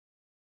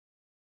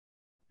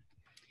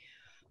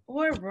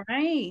All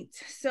right.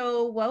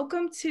 So,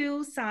 welcome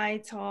to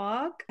Side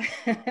Talk.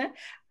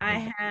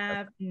 I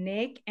have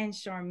Nick and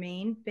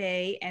Charmaine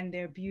Bay and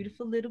their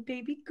beautiful little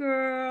baby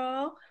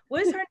girl.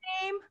 What is her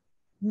name?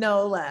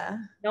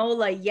 Nola.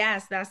 Nola.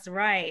 Yes, that's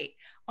right.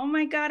 Oh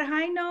my God.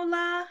 Hi,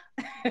 Nola.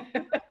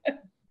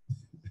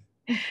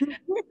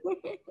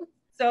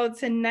 So,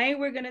 tonight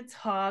we're going to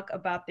talk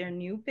about their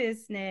new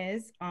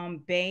business,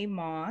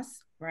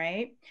 Beymoss,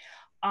 right?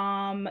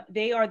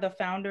 They are the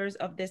founders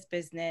of this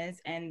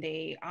business and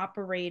they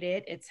operate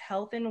it. It's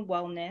health and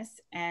wellness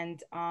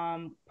and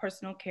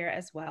personal care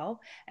as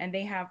well. And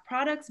they have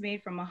products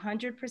made from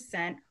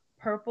 100%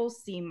 purple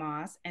sea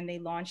moss and they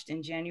launched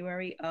in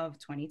January of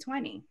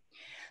 2020.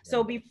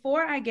 So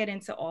before I get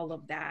into all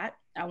of that,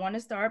 I want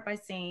to start by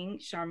saying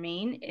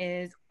Charmaine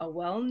is a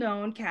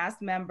well-known cast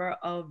member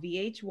of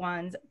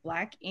VH1's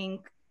Black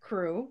Ink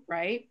crew,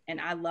 right?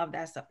 And I love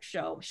that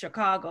show,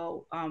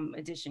 Chicago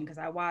edition, because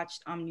I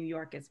watched New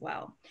York as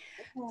well.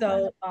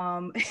 So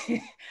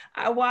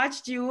I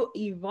watched you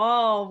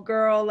evolve,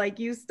 girl. Like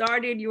you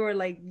started, you were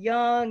like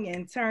young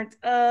and turned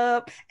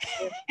up.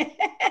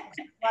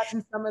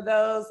 Watching some of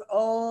those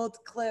old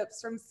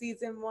clips from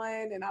season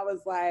 1, and I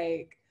was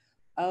like,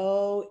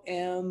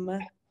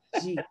 OMG.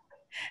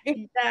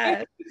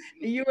 Yes.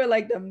 You were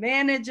like the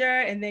manager,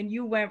 and then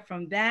you went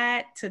from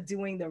that to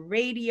doing the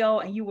radio,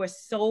 and you were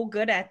so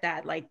good at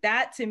that. Like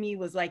that to me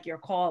was like your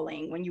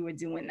calling when you were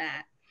doing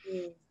that.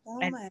 So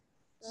And much.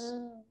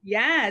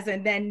 yes,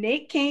 and then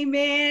Nick came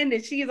in,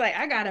 and she's like,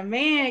 "I got a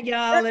man,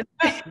 y'all." And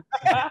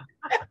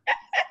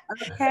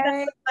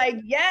Okay. like,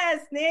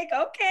 yes, Nick,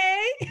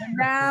 okay.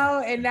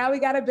 And now we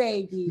got a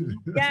baby.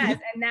 Yes,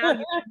 and now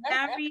you're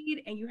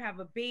married and you have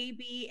a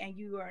baby and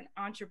you are an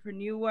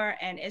entrepreneur,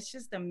 and it's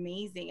just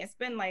amazing. It's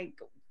been like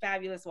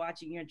fabulous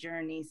watching your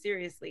journey.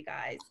 Seriously,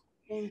 guys.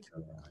 Thank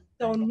you.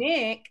 So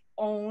Nick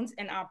owns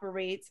and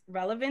operates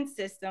Relevant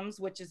Systems,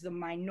 which is a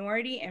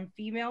minority and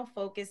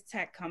female-focused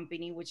tech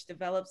company which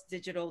develops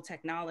digital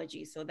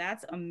technology. So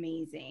that's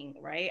amazing,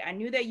 right? I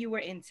knew that you were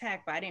in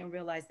tech, but I didn't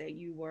realize that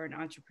you were an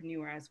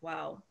entrepreneur as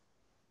well.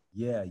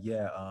 Yeah.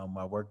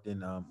 I worked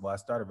in, I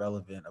started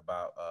Relevant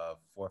about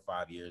 4 or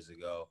 5 years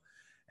ago.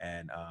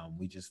 And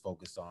we just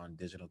focused on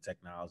digital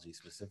technology,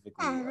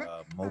 specifically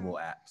mobile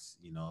apps,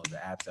 the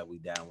apps that we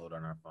download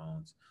on our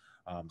phones.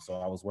 So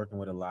I was working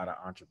with a lot of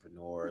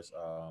entrepreneurs,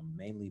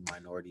 mainly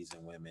minorities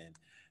and women,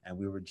 and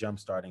we were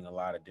jumpstarting a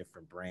lot of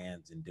different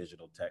brands and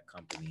digital tech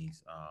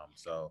companies.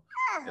 So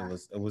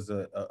it was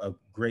a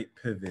great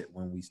pivot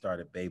when we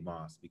started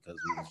Beymoss because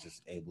we was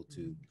just able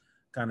to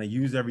kind of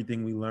use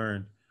everything we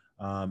learned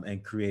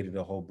and created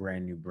a whole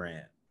brand new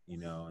brand,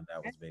 and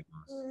that was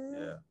Beymoss.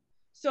 Yeah.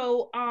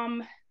 So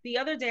the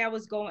other day I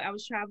was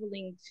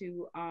traveling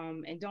to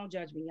and don't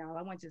judge me, y'all.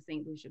 I went to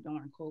St. Lucia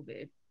during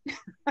COVID.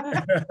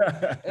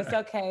 It's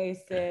okay,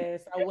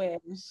 sis. I wish.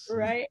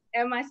 Right.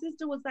 And my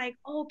sister was like,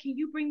 "Oh, can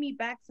you bring me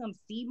back some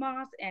sea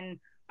moss?" And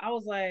I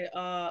was like,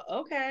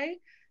 okay.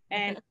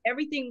 And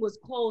everything was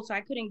closed, so I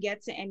couldn't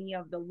get to any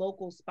of the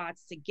local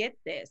spots to get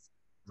this.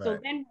 So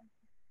Right. then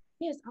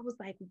yes, I was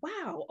like,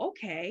 wow,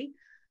 okay.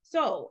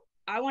 So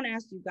I want to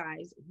ask you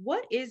guys,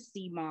 what is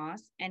sea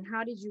moss and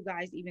how did you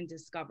guys even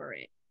discover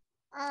it?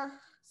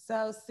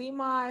 So sea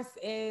moss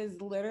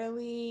is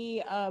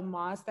literally a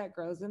moss that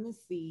grows in the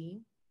sea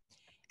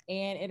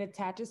and it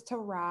attaches to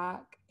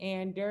rock.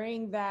 And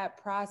during that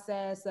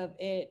process of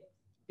it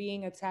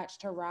being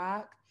attached to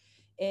rock,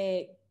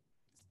 it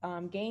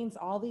gains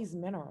all these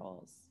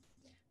minerals.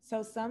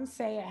 So some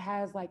say it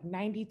has like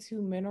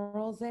 92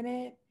 minerals in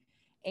it,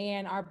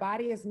 and our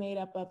body is made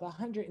up of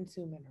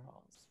 102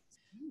 minerals.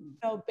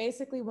 So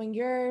basically, when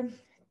you're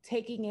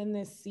taking in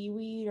this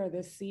seaweed or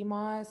this sea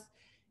moss,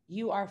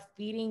 you are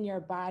feeding your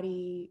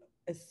body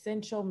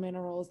essential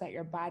minerals that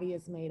your body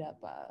is made up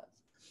of.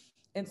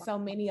 And so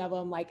many of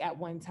them, like at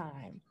one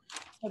time.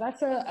 So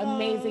that's an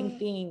amazing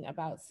thing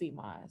about sea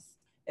moss.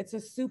 It's a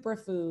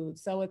superfood.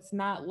 So it's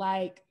not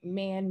like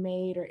man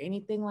made or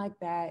anything like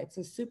that. It's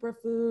a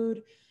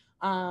superfood.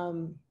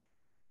 Um,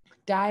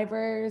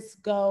 Divers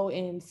go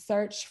and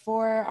search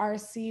for our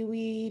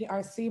seaweed,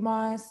 our sea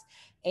moss,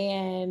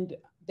 and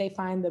they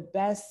find the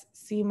best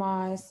sea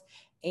moss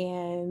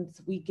and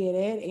we get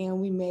it and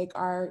we make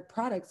our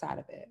products out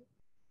of it.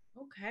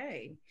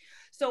 Okay.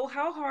 So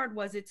how hard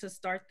was it to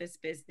start this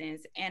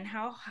business and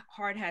how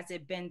hard has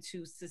it been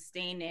to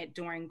sustain it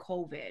during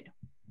COVID?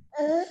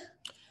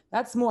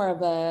 That's more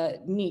of a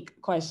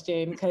Neek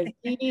question because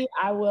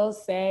I will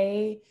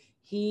say,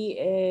 he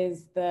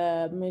is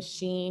the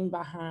machine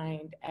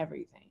behind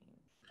everything.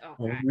 Okay.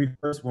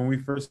 When we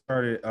first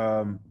started,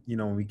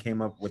 when we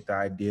came up with the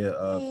idea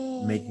of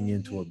making it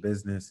into a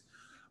business,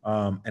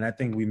 and I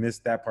think we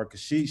missed that part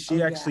because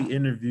she actually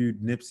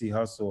interviewed Nipsey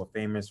Hussle, a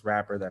famous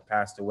rapper that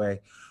passed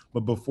away.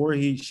 But before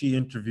she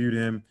interviewed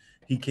him,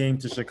 he came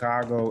to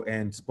Chicago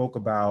and spoke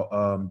about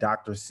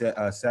Dr.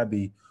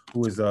 Sebi,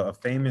 who is a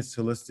famous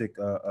holistic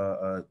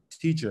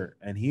teacher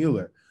and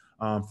healer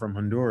from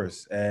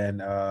Honduras,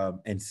 and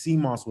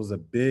CMOS was a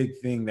big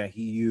thing that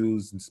he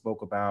used and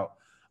spoke about.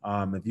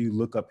 If you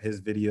look up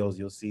his videos,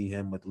 you'll see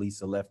him with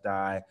Lisa Left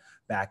Eye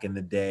back in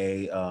the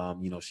day.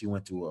 She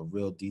went to a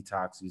real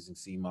detox using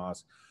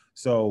CMOS.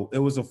 So it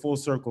was a full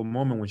circle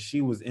moment when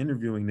she was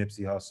interviewing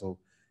Nipsey Hussle.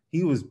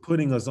 He was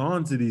putting us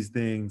on to these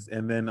things.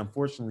 And then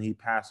unfortunately, he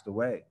passed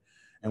away.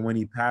 And when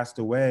he passed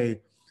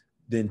away,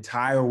 the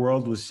entire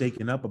world was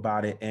shaken up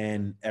about it,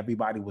 and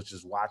everybody was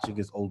just watching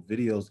his old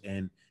videos.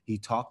 And he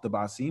talked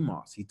about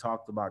CMOS. He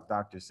talked about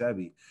Dr.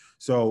 Sebi.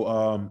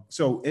 So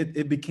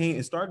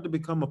it started to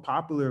become a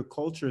popular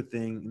culture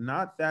thing.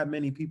 Not that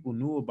many people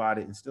knew about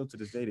it, and still to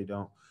this day they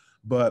don't.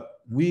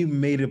 But we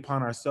made it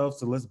upon ourselves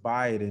to let's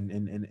buy it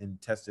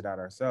and test it out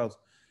ourselves,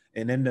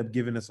 and ended up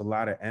giving us a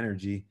lot of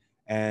energy.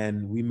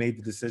 And we made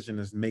the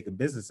decision to make a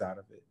business out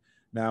of it.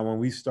 Now, when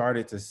we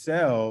started to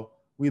sell,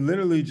 we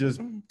literally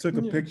just took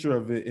a picture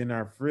of it in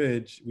our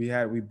fridge. We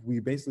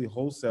basically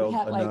wholesaled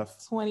had enough.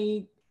 Like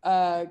 20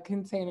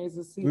 containers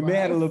of sea We may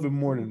moss. had a little bit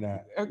more than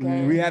that. Okay.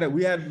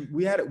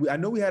 I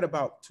know we had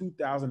about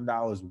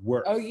 $2,000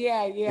 worth. Oh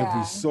yeah. If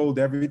we sold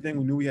everything,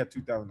 we knew we had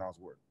 $2,000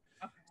 worth.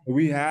 Okay.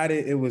 We had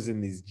it. It was in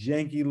these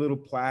janky little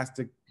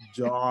plastic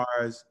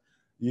jars.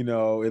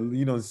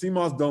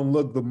 CMOS don't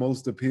look the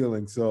most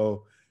appealing.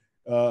 So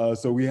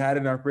we had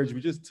it in our fridge.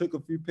 We just took a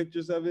few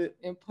pictures of it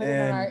and put it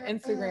on our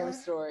Instagram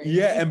story.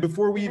 Yeah, and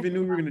before we even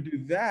knew we were going to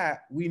do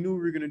that, we knew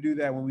we were going to do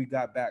that when we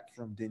got back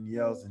from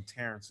Danielle's and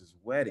Terrence's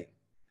wedding.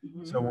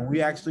 Mm-hmm. So when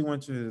we actually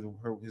went to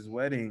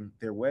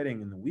their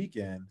wedding in the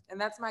weekend. And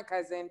that's my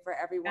cousin for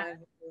everyone.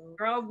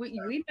 Girl,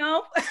 we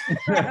know.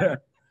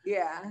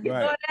 Yeah. You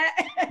right. know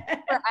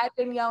that? For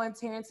Danielle and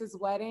Terrence's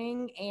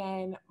wedding,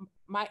 and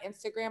our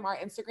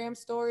Instagram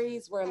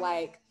stories were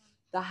like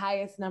the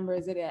highest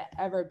numbers it had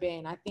ever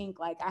been. I think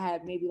like I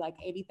had maybe like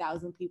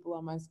 80,000 people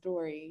on my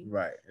story.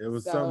 Right. It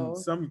was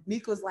some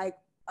Meek was like,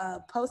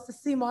 post the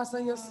CMOS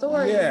on your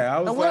story. Yeah.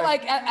 And we're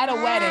like at a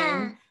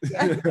wedding.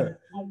 Yeah.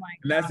 Oh my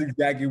God. And that's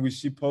exactly what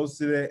she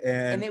posted it.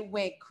 And it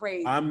went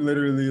crazy. I'm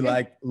literally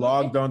like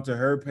logged onto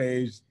her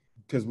page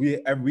because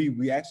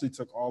we actually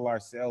took all our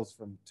sales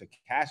to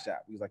Cash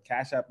App. We was like,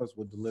 Cash App us,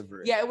 we'll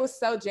deliver it. Yeah, it was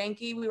so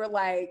janky. We were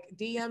like,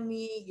 DM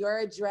me your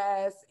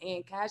address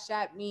and Cash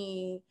App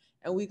me,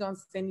 and we gonna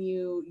send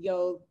you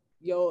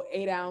your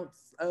 8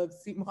 ounce of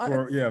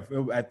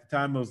CMOS. At the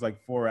time it was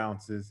like 4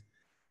 ounces.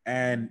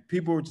 And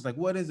people were just like,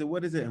 what is it?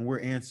 What is it? And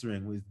we're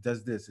answering, it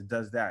does this, it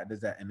does that, it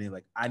does that. And they're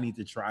like, I need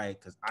to try it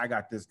because I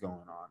got this going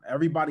on.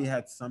 Everybody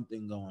had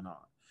something going on.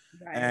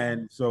 Right.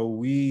 And so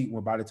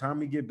by the time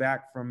we get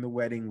back from the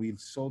wedding, we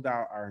sold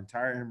out our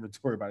entire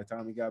inventory by the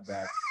time we got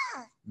back,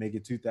 make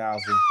it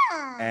 2,000.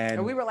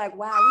 And we were like,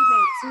 wow,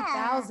 we made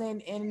 2,000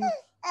 in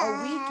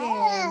a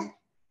weekend.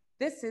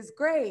 This is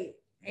great.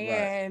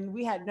 And right.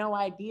 We had no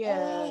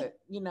idea,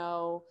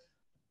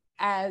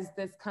 as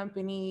this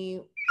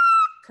company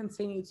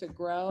continued to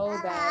grow,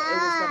 that it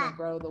was going to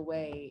grow the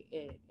way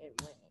it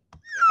went.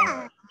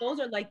 Those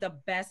are like the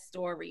best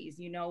stories,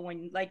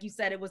 when, like you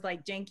said, it was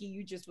like janky,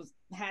 you just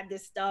had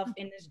this stuff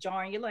in this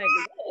jar and you're like,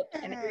 look,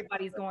 and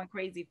everybody's going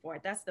crazy for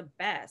it. That's the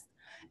best.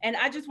 And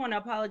I just want to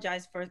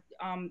apologize for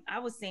I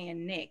was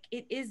saying Nick.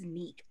 It is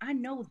Neek. I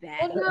know that.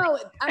 Oh no,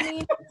 I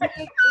mean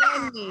Nick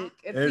and Neek.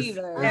 It's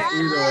either.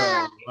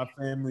 My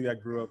family, I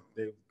grew up,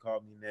 they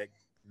called me Nick.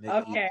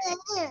 Okay.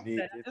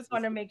 I just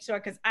want to make sure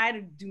because I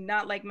do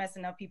not like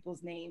messing up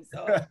people's names.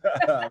 So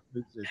I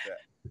appreciate that.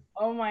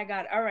 Oh my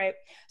God. All right.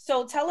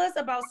 So tell us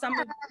about some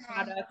of the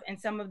products and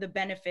some of the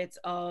benefits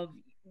of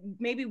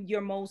maybe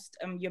your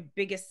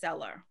biggest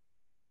seller.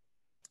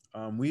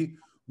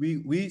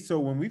 So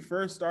when we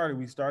first started,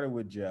 we started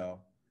with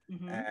gel.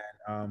 Mm-hmm.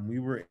 And we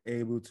were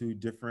able to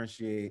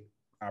differentiate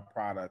our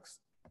products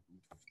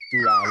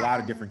throughout a lot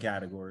of different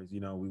categories.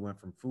 We went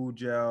from food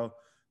gel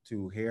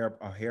to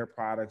hair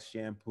products,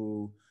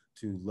 shampoo,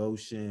 to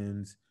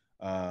lotions,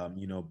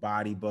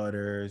 body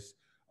butters.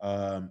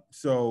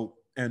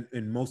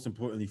 And most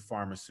importantly,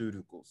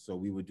 pharmaceuticals. So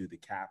we would do the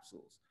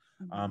capsules.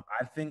 Mm-hmm.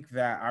 I think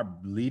that our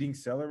leading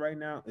seller right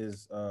now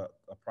is a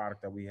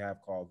product that we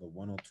have called the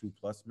 102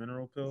 Plus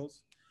Mineral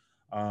Pills.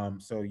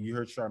 So you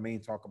heard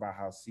Charmaine talk about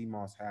how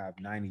CMOS have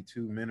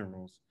 92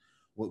 minerals.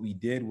 What we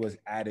did was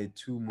added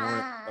 2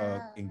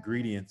 more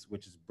ingredients,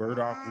 which is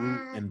burdock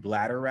root and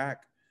bladderwrack.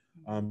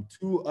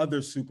 2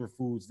 other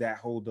superfoods that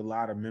hold a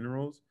lot of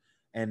minerals.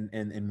 And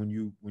when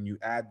you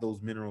add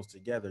those minerals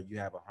together, you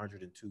have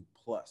 102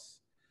 plus.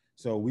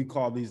 So we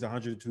call these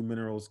 102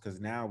 minerals because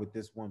now with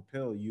this one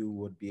pill, you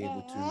would be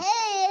able to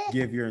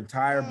give your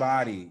entire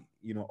body,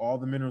 all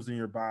the minerals in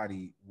your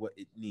body, what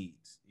it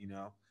needs,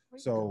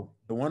 So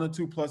the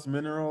 102 plus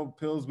mineral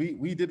pills,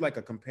 we did like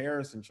a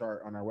comparison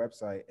chart on our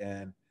website.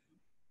 And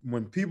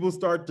when people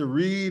start to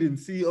read and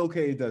see,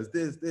 okay, it does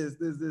this,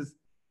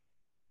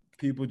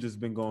 people just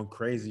been going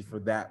crazy for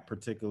that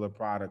particular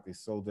product. They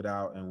sold it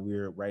out, and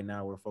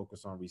we're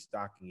focused on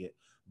restocking it.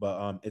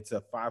 But it's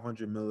a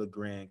 500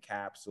 milligram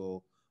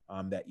capsule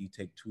that you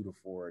take 2 to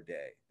 4 a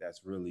day.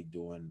 That's really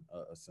doing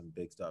some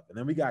big stuff. And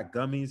then we got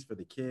gummies for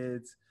the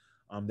kids.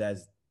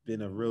 That's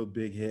been a real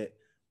big hit.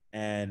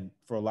 And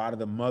for a lot of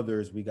the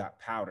mothers, we got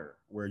powder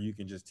where you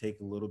can just take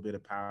a little bit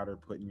of powder,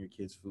 put in your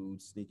kids'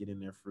 food, sneak it in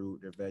their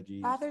fruit, their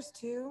veggies. Fathers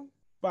too.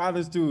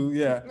 Fathers too,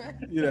 yeah,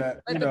 yeah,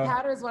 But the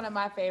powder is one of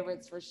my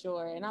favorites for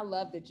sure, and I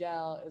love the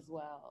gel as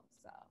well.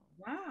 So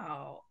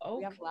Wow.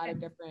 we have a lot Okay.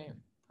 of different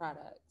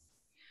products.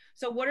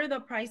 So what are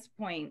the price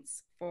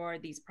points for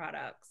these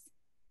products?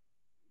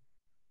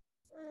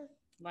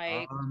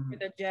 Like for Um,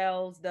 the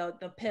gels,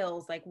 the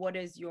pills, like what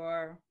is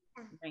your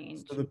so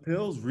range? the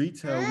pills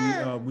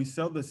retail, we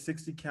sell the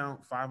 60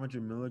 count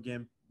 500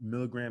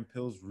 milligram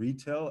pills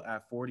retail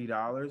at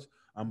 $40.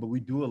 But we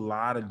do a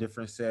lot of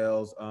different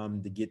sales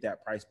to get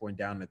that price point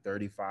down to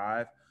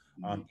 35.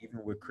 Mhm.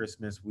 Even with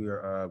Christmas, we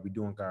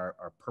doing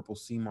our purple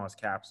sea moss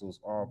capsules,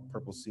 all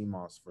purple sea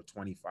moss for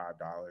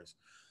 $25.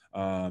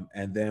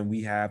 And then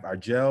we have our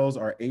gels,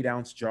 our 8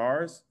 ounce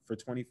jars for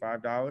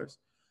 $25.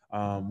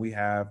 We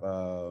have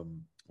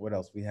what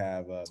else? We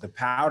have the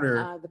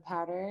powder. The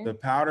powder. The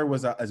powder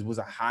was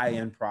a high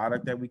end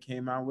product that we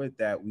came out with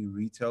that we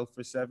retailed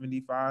for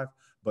 75,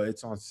 but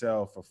it's on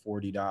sale for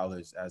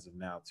 $40 as of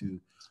now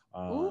too.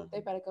 Ooh, they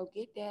better go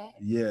get that.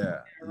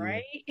 Yeah, yeah.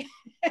 Right?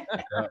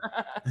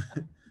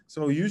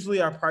 So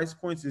usually our price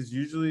points is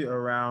usually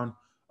around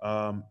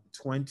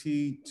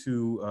 20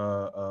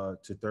 to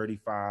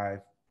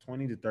 35,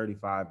 $20 to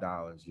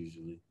 $35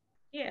 usually.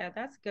 Yeah,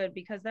 that's good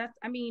because that's,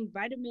 I mean,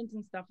 vitamins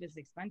and stuff is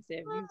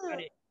expensive. You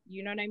got it.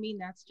 You know what I mean?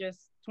 That's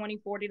just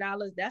 $20,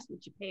 $40. That's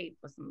what you paid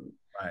for some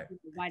Right.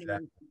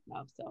 vitamins Exactly. and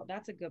stuff. So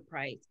that's a good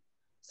price.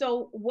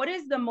 So, what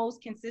is the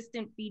most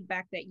consistent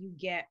feedback that you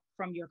get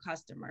from your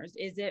customers?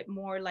 Is it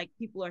more like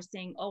people are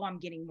saying, oh, I'm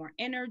getting more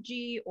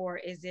energy, or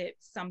is it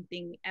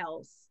something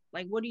else?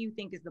 Like, what do you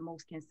think is the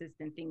most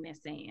consistent thing they're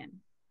saying?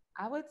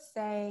 I would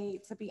say,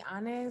 to be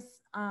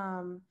honest,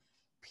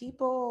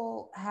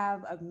 people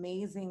have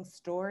amazing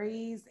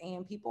stories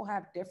and people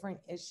have different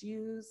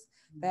issues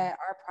that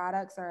our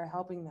products are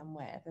helping them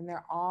with. And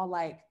they're all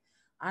like,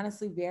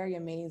 honestly, very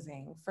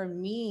amazing. For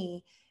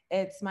me,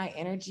 it's my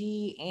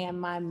energy and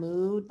my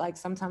mood. Like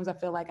sometimes I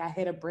feel like I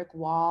hit a brick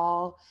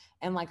wall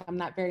and like I'm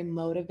not very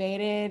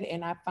motivated.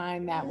 And I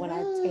find that when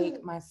I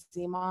take my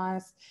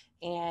CMOS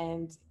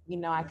and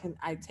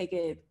I take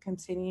it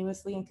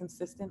continuously and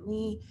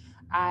consistently,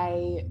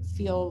 I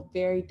feel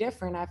very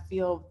different. I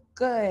feel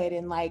good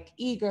and like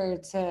eager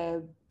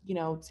to,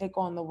 take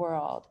on the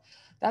world.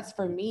 That's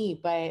for me.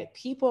 But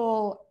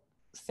people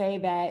say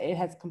that it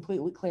has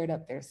completely cleared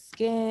up their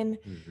skin.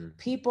 Mhm.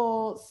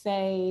 People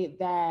say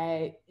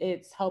that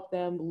it's helped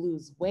them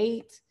lose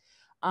weight.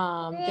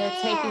 They're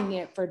taking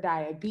it for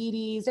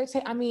diabetes.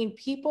 I mean,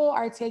 people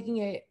are taking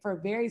it for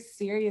very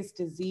serious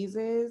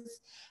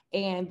diseases,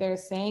 and they're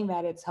saying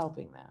that it's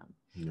helping them.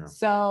 Yeah.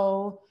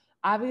 So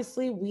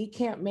obviously, we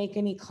can't make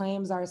any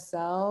claims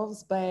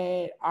ourselves,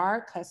 but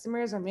our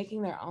customers are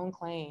making their own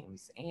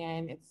claims,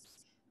 and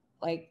it's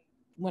like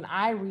when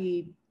I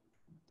read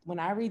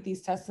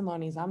these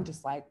testimonies, I'm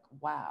just like,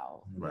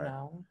 wow,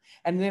 Right.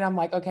 And then I'm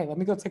like, okay, let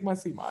me go take my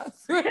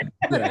CMOS.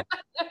 Yeah.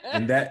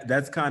 And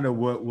that's kind of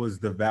what was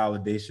the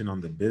validation on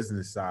the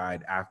business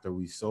side after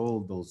we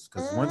sold those,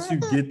 because once you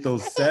get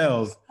those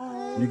sales,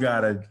 you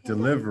gotta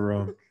deliver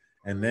them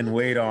and then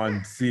wait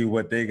on see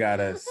what they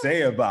gotta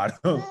say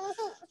about them.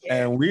 Yeah.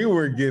 And we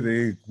were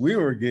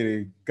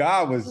getting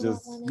God was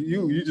just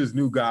you just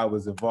knew God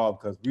was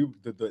involved because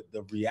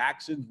the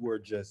reactions were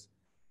just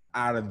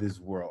out of this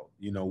world.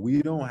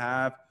 We don't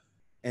have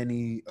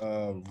any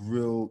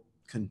real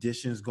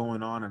conditions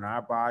going on in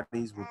our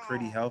bodies. We're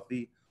pretty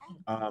healthy.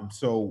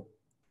 So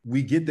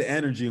we get the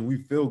energy and we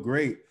feel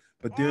great.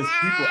 But there's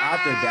people out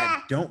there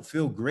that don't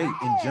feel great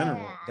in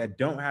general, that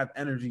don't have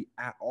energy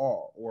at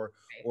all, or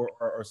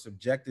are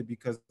subjected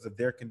because of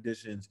their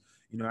conditions.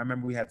 I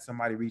remember we had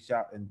somebody reach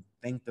out and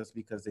thanked us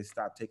because they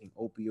stopped taking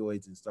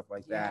opioids and stuff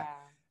like that.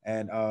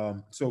 And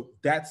so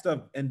that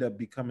stuff ended up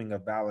becoming a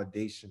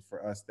validation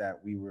for us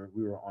that we were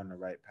on the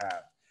right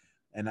path.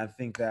 And I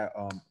think that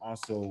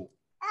also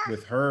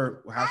with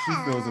her, how she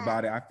feels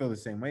about it, I feel the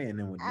same way. And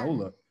then with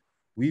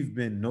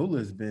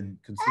Nola's been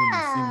consuming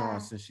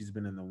CMOS since she's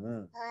been in the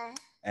womb.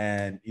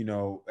 And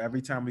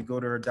every time we go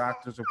to her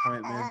doctor's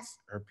appointments,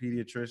 her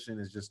pediatrician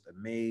is just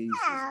amazed,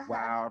 is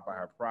wowed by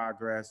her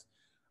progress.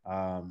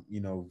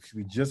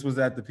 We just was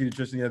at the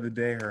pediatrician the other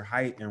day. Her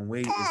height and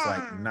weight is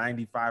like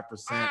 95%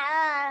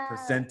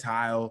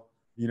 percentile.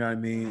 You know what I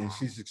mean? And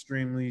she's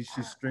extremely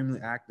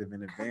active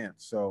in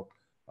advance. So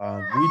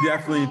we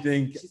definitely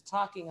think she's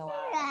talking a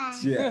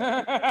lot.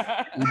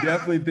 Yeah, we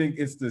definitely think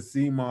it's the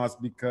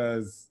CMOS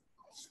because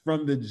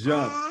from the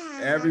jump,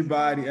 every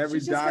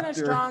she's just doctor been a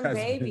strong has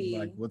baby. been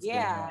like, "What's going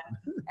on?"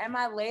 And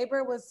my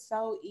labor was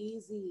so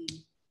easy.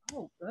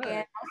 Oh, good. And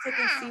I was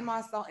taking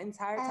CMOS the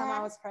entire time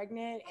I was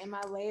pregnant. And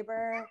my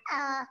labor,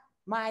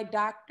 my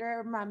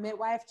doctor, my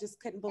midwife just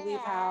couldn't believe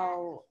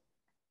how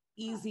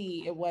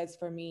easy it was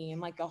for me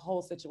and like the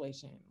whole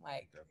situation.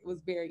 Like it was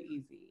very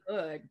easy.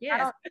 Good. I Yeah,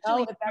 don't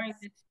especially know if during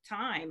that's this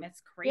time.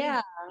 It's crazy.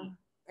 yeah.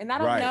 And I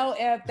don't Right. know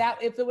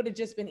if it would have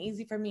just been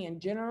easy for me in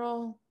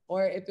general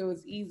or if it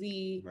was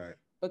easy Right.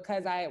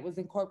 because I was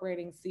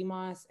incorporating sea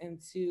moss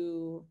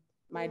into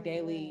my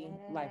daily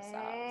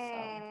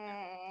lifestyle.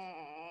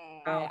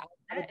 So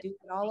I would do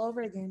it all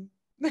over again.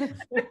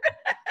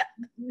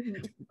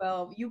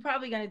 Well, you're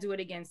probably gonna do it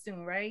again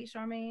soon, right,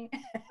 Charmaine?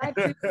 Not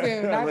too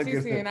soon. Not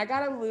too soon. I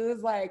gotta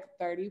lose like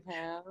 30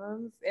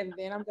 pounds, and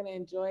then I'm gonna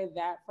enjoy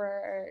that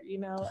for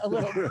a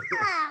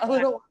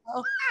little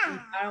while.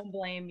 I don't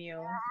blame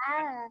you.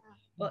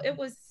 Well, it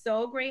was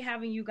so great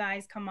having you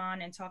guys come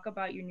on and talk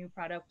about your new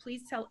product.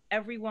 Please tell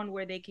everyone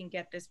where they can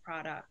get this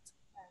product.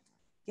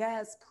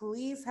 Yes,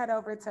 please head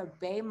over to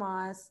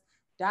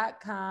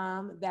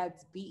beymoss.com.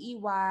 That's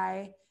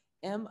BEYMOSS.com.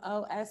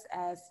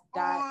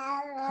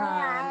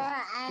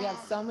 We have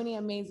so many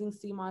amazing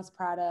sea moss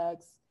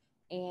products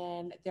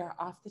and they're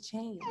off the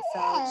chain. So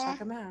check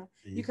them out.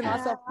 You can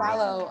also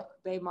follow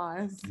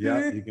Beymoss.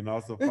 Yep, you can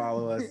also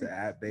follow us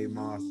at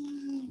Beymoss.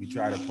 We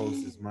try to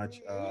post as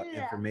much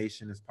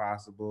information as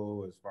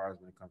possible as far as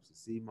when it comes to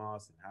sea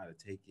moss and how to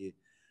take it.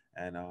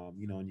 And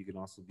and you can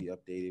also be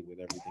updated with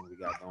everything we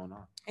got going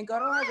on. And go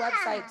to our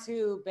website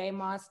too,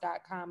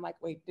 beymoss.com.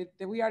 Like, wait, did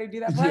we already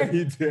do that part? Yeah,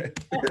 you did.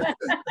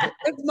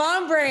 It's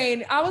mom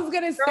brain. I was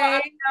gonna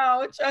say,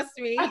 no, trust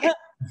me.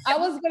 I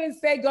was gonna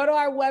say, go to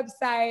our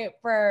website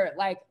for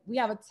we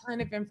have a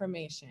ton of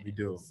information. We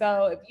do.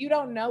 So if you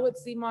don't know what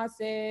sea moss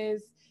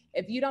is,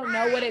 if you don't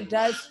know what it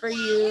does for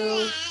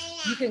you,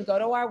 you can go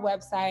to our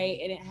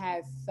website and it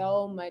has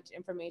so much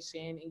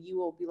information and you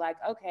will be like,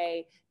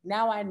 okay,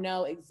 now I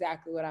know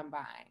exactly what I'm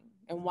buying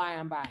and why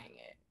I'm buying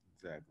it.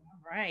 Exactly. All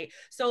right.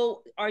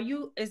 So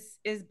is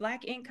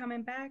Black Ink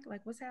coming back?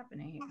 Like, what's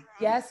happening here?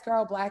 Yes,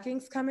 girl, Black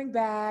Ink's coming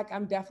back.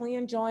 I'm definitely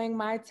enjoying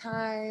my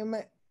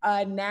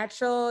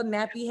natural,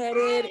 nappy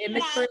headed in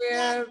the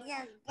crib.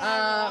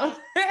 I'm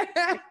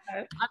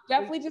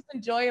definitely just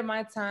enjoying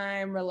my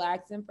time,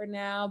 relaxing for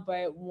now.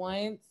 But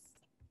once,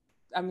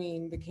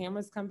 the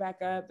cameras come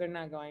back up, they're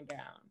not going down.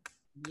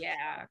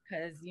 Yeah,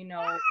 because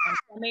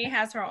Charmaine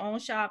has her own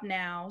shop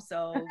now,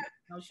 so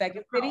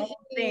Second City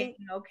thing,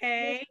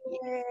 okay.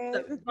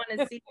 So we're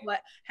gonna see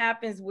what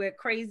happens with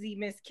crazy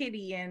Miss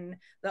Kitty and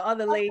the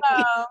other lady.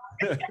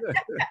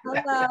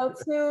 Hello,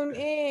 tune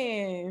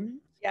in.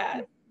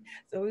 Yeah.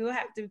 So we will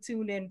have to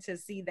tune in to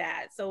see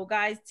that. So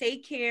guys,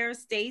 take care,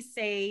 stay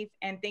safe,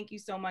 and thank you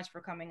so much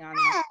for coming on.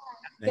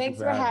 Thanks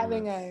for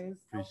having us.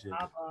 Appreciate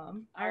it.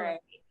 All right.